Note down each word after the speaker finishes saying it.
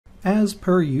As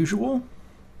per usual,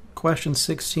 question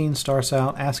 16 starts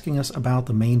out asking us about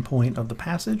the main point of the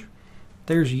passage.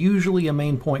 There's usually a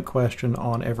main point question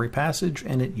on every passage,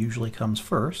 and it usually comes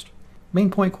first.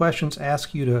 Main point questions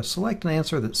ask you to select an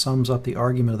answer that sums up the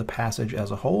argument of the passage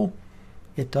as a whole.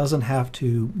 It doesn't have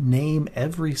to name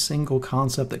every single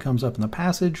concept that comes up in the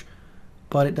passage,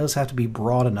 but it does have to be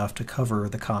broad enough to cover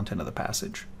the content of the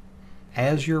passage.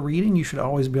 As you're reading, you should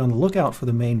always be on the lookout for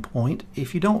the main point.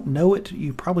 If you don't know it,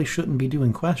 you probably shouldn't be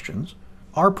doing questions.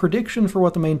 Our prediction for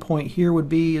what the main point here would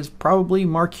be is probably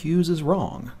Marcuse is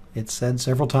wrong. It's said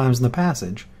several times in the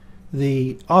passage.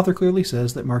 The author clearly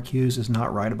says that Marcuse is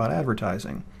not right about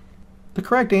advertising. The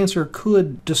correct answer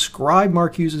could describe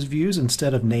Marcuse's views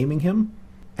instead of naming him,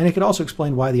 and it could also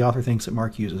explain why the author thinks that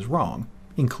Marcuse is wrong.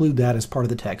 Include that as part of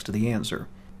the text of the answer.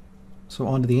 So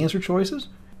on to the answer choices.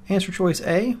 Answer choice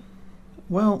A.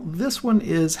 Well, this one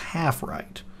is half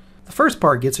right. The first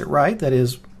part gets it right, that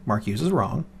is, Marcuse is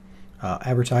wrong.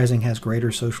 Advertising has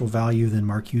greater social value than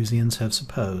Marcusians have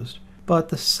supposed. But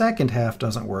the second half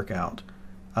doesn't work out.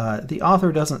 The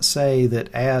author doesn't say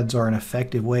that ads are an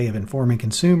effective way of informing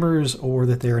consumers or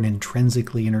that they're an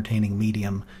intrinsically entertaining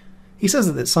medium. He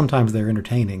says that sometimes they're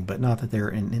entertaining, but not that they're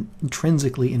an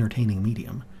intrinsically entertaining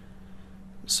medium.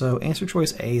 So answer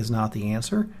choice A is not the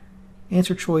answer.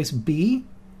 Answer choice B,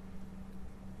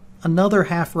 another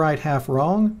half right, half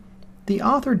wrong. The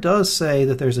author does say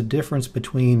that there's a difference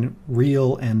between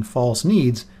real and false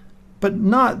needs, but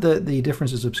not that the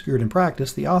difference is obscured in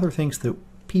practice. The author thinks that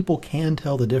people can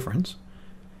tell the difference.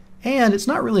 And it's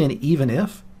not really an even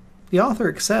if. The author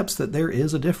accepts that there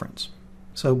is a difference.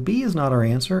 So B is not our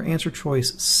answer. Answer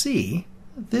choice C,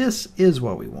 this is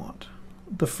what we want.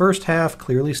 The first half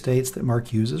clearly states that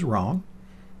Marcuse is wrong.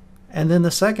 And then the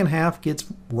second half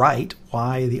gets right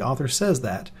why the author says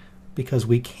that. Because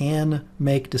we can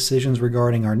make decisions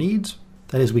regarding our needs.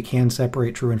 That is, we can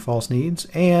separate true and false needs.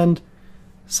 And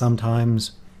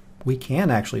sometimes we can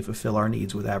actually fulfill our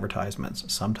needs with advertisements.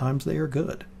 Sometimes they are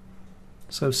good.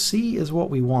 So C is what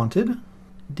we wanted.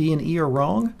 D and E are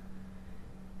wrong.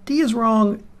 D is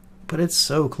wrong, but it's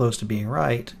so close to being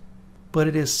right. But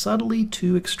it is subtly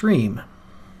too extreme.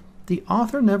 The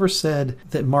author never said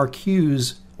that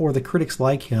Marcuse or the critics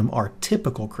like him are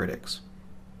typical critics.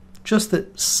 Just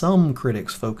that some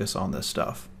critics focus on this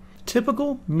stuff.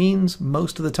 Typical means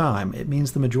most of the time. It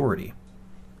means the majority.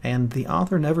 And the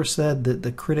author never said that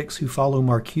the critics who follow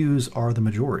Marcuse are the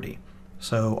majority.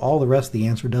 So all the rest of the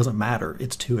answer doesn't matter.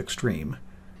 It's too extreme.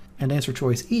 And answer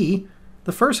choice E,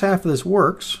 the first half of this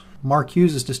works.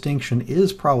 Marcuse's distinction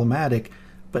is problematic,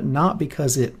 but not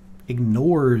because it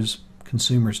ignores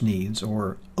consumers' needs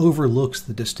or overlooks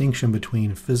the distinction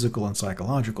between physical and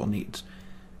psychological needs.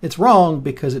 It's wrong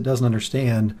because it doesn't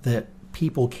understand that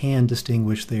people can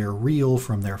distinguish their real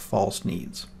from their false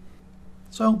needs.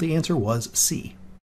 So the answer was C.